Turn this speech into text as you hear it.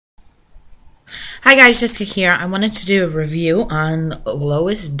Hi guys, Jessica here. I wanted to do a review on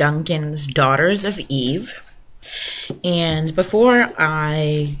Lois Duncan's Daughters of Eve. And before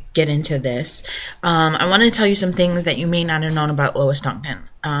I get into this, I want to tell you some things that you may not have known about Lois Duncan.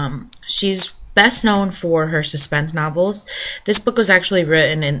 She's best known for her suspense novels. This book was actually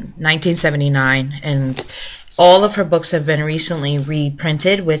written in 1979, and all of her books have been recently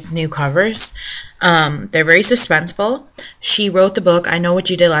reprinted with new covers. They're very suspenseful. She wrote the book I Know What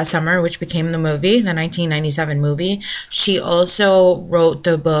You Did Last Summer, which became the movie, the 1997 movie. She also wrote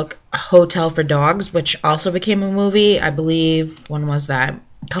the book Hotel for Dogs, which also became a movie. I believe, when was that?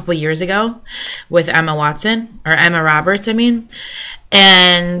 A couple years ago, with Emma Roberts, I mean.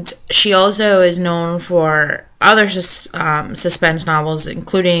 And she also is known for other suspense novels,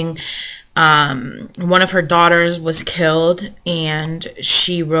 including one of her daughters was killed, and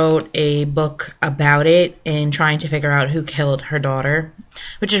she wrote a book about it and trying to figure out who killed her daughter,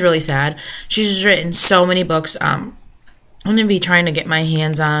 which is really sad. She's written so many books. I'm going to be trying to get my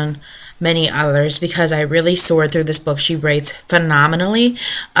hands on many others because I really soared through this book. She writes phenomenally.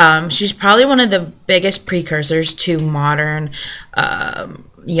 She's probably one of the biggest precursors to modern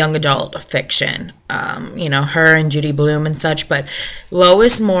young adult fiction. You know, her and Judy Blume and such, but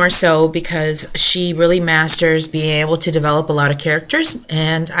Lois more so because she really masters being able to develop a lot of characters,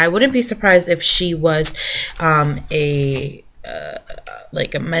 and I wouldn't be surprised if she was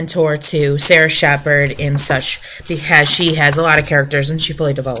like a mentor to Sarah Shepard and such, because she has a lot of characters and she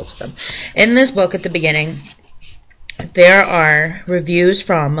fully develops them. In this book, at the beginning, there are reviews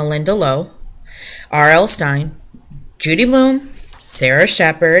from Melinda Lowe, R.L. Stine, Judy Blume, Sarah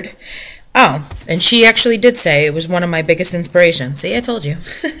Shepard. Oh, and she actually did say it was one of my biggest inspirations. See, I told you.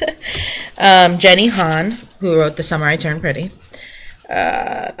 Jenny Han, who wrote The Summer I Turned Pretty.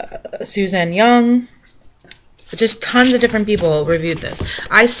 Suzanne Young. Just tons of different people reviewed this.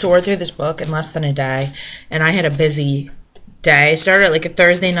 I soared through this book in less than a day, and I had a busy day. I started at like a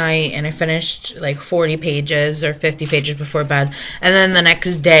Thursday night, and I finished like 40 pages or 50 pages before bed, and then the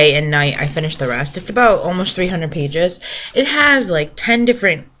next day and night I finished the rest. It's about almost 300 pages. It has like 10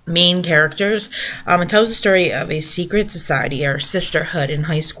 different main characters. It tells the story of a secret society or sisterhood in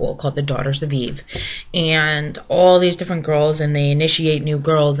high school called the Daughters of Eve, and all these different girls, and they initiate new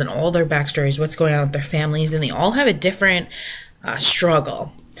girls and all their backstories, what's going on with their families, and they all have a different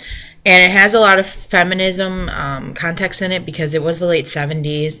struggle. And it has a lot of feminism context in it because it was the late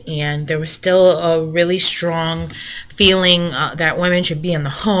 70s, and there was still a really strong feeling that women should be in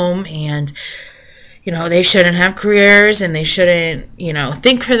the home, and you know, they shouldn't have careers, and they shouldn't, you know,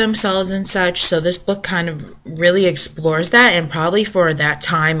 think for themselves and such. So this book kind of really explores that, and probably for that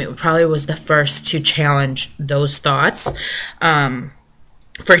time, it probably was the first to challenge those thoughts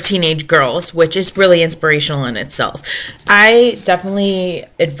for teenage girls, which is really inspirational in itself. I definitely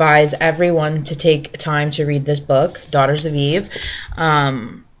advise everyone to take time to read this book, Daughters of Eve.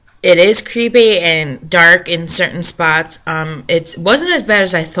 It is creepy and dark in certain spots. It wasn't as bad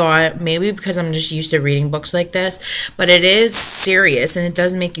as I thought, maybe because I'm just used to reading books like this, but it is serious, and it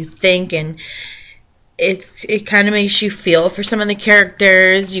does make you think, and it kind of makes you feel for some of the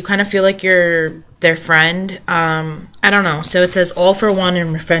characters. You kind of feel like you're their friend. I don't know. So it says all for one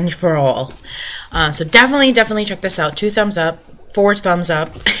and revenge for all. So definitely check this out. 2 thumbs up, 4 thumbs up.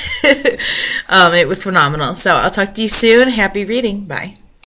 It was phenomenal. So I'll talk to you soon. Happy reading. Bye.